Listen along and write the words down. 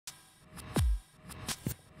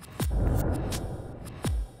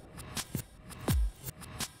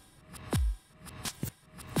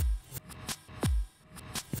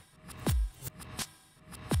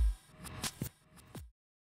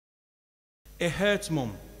It hurts,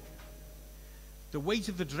 Mum. The weight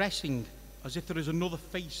of the dressing, as if there is another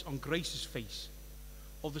face on Grace's face,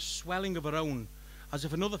 or the swelling of her own, as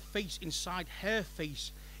if another face inside her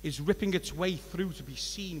face is ripping its way through to be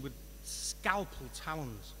seen with scalpel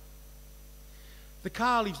talons. The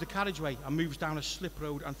car leaves the carriageway and moves down a slip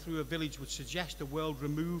road and through a village which suggests a world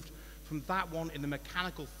removed from that one in the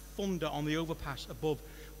mechanical thunder on the overpass above,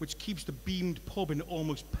 which keeps the beamed pub in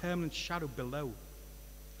almost permanent shadow below.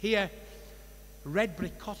 Here, red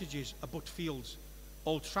brick cottages abut fields.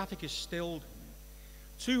 All traffic is stilled.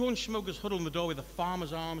 200 smokers huddle in the doorway with the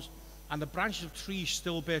farmer's arms, and the branches of trees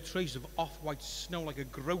still bear traces of off-white snow like a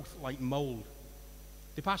growth like mould.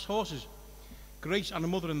 They pass horses. Grace and her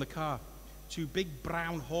mother in the car. 2 big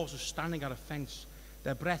brown horses standing at a fence,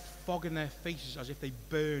 their breath fogging their faces as if they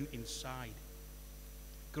burn inside.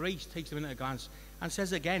 Grace takes them in at a glance and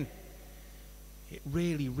says again, "It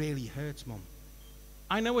really, really hurts, Mum."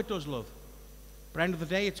 "I know it does, love. But end of the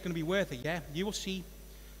day, it's going to be worth it, yeah? You will see.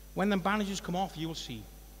 When the bandages come off, you will see."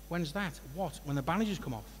 "When's that?" "What? When the bandages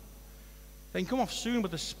come off?" "They can come off soon,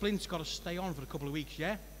 but the splint's got to stay on for a couple of weeks,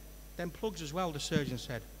 yeah? Then plugs as well," the surgeon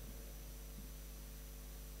said.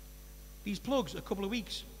 "These plugs, a couple of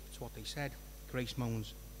weeks." "It's what they said," Grace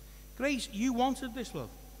moans. "Grace, you wanted this, love.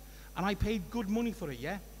 And I paid good money for it,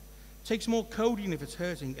 yeah? Take some more codeine if it's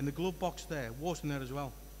hurting in the glove box there. Water in there as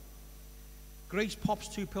well." Grace pops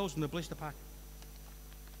 2 pills from the blister pack.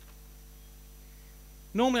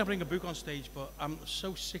 Normally I bring a book on stage, but I'm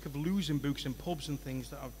so sick of losing books in pubs and things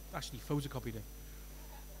that I've actually photocopied it.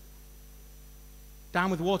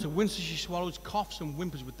 Down with water, winces she swallows, coughs and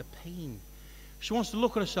whimpers with the pain. She wants to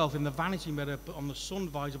look at herself in the vanity mirror but on the sun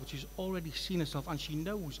visor, but she's already seen herself, and she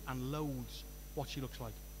knows and loathes what she looks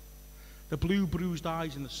like. The blue bruised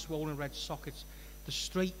eyes and the swollen red sockets, the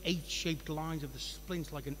straight H-shaped lines of the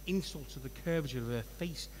splints like an insult to the curvature of her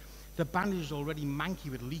face. The bandage is already manky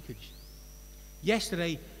with leakage.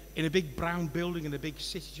 Yesterday, in a big brown building in a big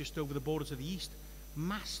city just over the border to the east,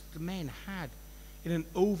 masked men had, in an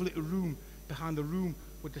overlit room behind the room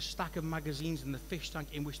with the stack of magazines and the fish tank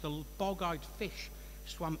in which the bog-eyed fish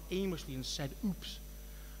swam aimlessly and said oops,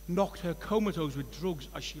 knocked her comatose with drugs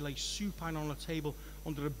as she lay supine on a table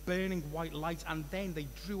under a burning white light, and then they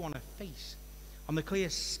drew on her face, on the clear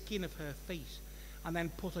skin of her face, and then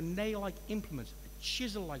put a nail-like implement, a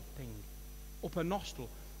chisel-like thing, up her nostril,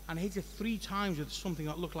 and hit it 3 times with something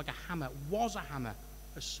that looked like a hammer, was a hammer,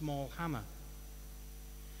 a small hammer.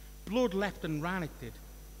 Blood leapt and ran, it did,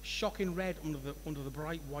 shocking red under the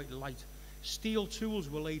bright white light. Steel tools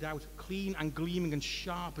were laid out, clean and gleaming and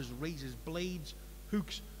sharp as razors, blades,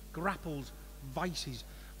 hooks, grapples, vices.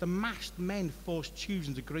 The masked men forced tubes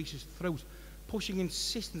into Grace's throat, pushing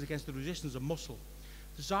insistence against the resistance of muscle.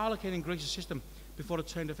 The xylocaine in Grace's system, before it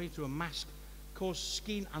turned her face to a mask, caused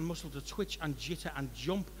skin and muscle to twitch and jitter and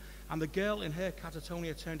jump, and the girl in her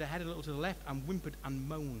catatonia turned her head a little to the left and whimpered and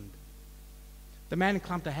moaned. The men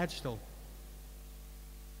clamped her head still.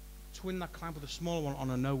 Twinned that clamp with a smaller one on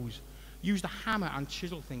her nose. Used a hammer and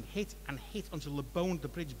chisel thing, hit and hit until the bone of the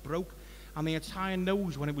bridge broke, and the entire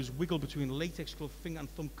nose, when it was wiggled between latex glove finger and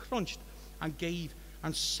thumb, crunched and gave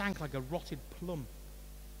and sank like a rotted plum.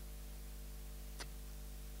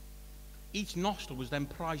 Each nostril was then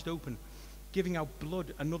prized open, giving out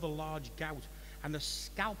blood, another large gout, and the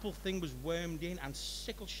scalpel thing was wormed in, and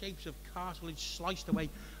sickle shapes of cartilage sliced away,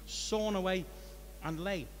 sawn away, and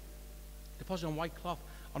lay, deposited on white cloth,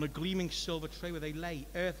 on a gleaming silver tray where they lay,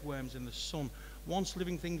 earthworms in the sun, once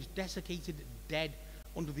living things desiccated, dead,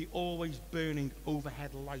 under the always burning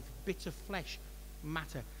overhead light, bits of flesh,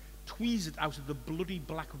 matter, tweezed out of the bloody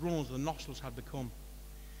black runnels the nostrils had become.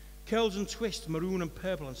 Curls and twists, maroon and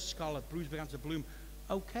purple and scarlet, bruise began to bloom.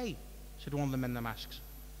 "Okay," said one of the men in the masks.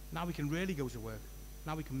 "Now we can really go to work.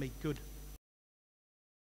 Now we can make good."